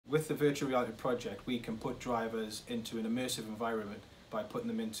With the virtual reality project, we can put drivers into an immersive environment by putting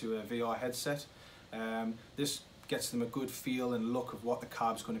them into a VR headset. This gets them a good feel and look of what the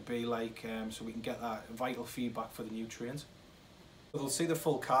cab's going to be like, so we can get that vital feedback for the new trains. They'll see the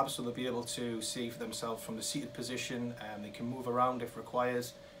full cab, so they'll be able to see for themselves from the seated position, and they can move around if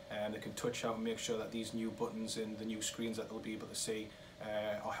requires, and they can touch out and make sure that these new buttons and the new screens that they'll be able to see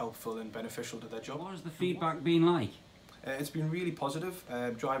are helpful and beneficial to their job. What has the feedback been like? It's been really positive.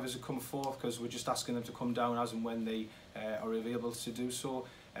 Drivers have come forth because we're just asking them to come down as and when they are available to do so.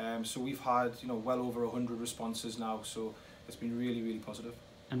 So we've had, well over 100 responses now, so it's been really, really positive.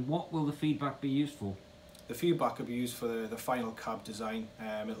 And what will the feedback be used for? The feedback will be used for the final cab design.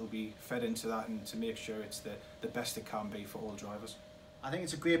 It'll be fed into that and to make sure it's the best it can be for all drivers. I think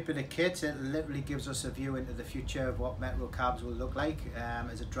it's a great bit of kit. It literally gives us a view into the future of what Metro cabs will look like.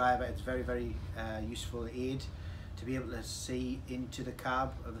 As a driver, it's very, very useful aid to be able to see into the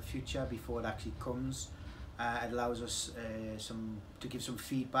cab of the future before it actually comes. It allows us to give some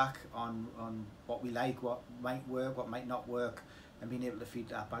feedback on what we like, what might work, what might not work, and being able to feed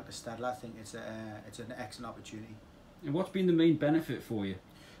that back to Stadler. I think it's an excellent opportunity. And what's been the main benefit for you?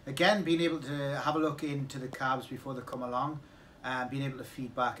 Again, being able to have a look into the cabs before they come along, being able to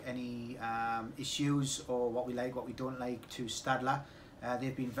feed back any issues or what we like, what we don't like to Stadler.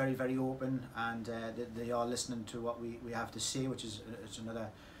 They've been very, very open, and they are listening to what we have to say, which is another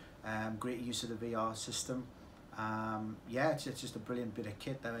great use of the VR system. Yeah, it's just a brilliant bit of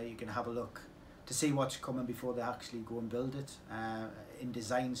kit that you can have a look to see what's coming before they actually go and build it. In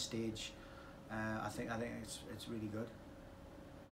design stage, I think it's really good.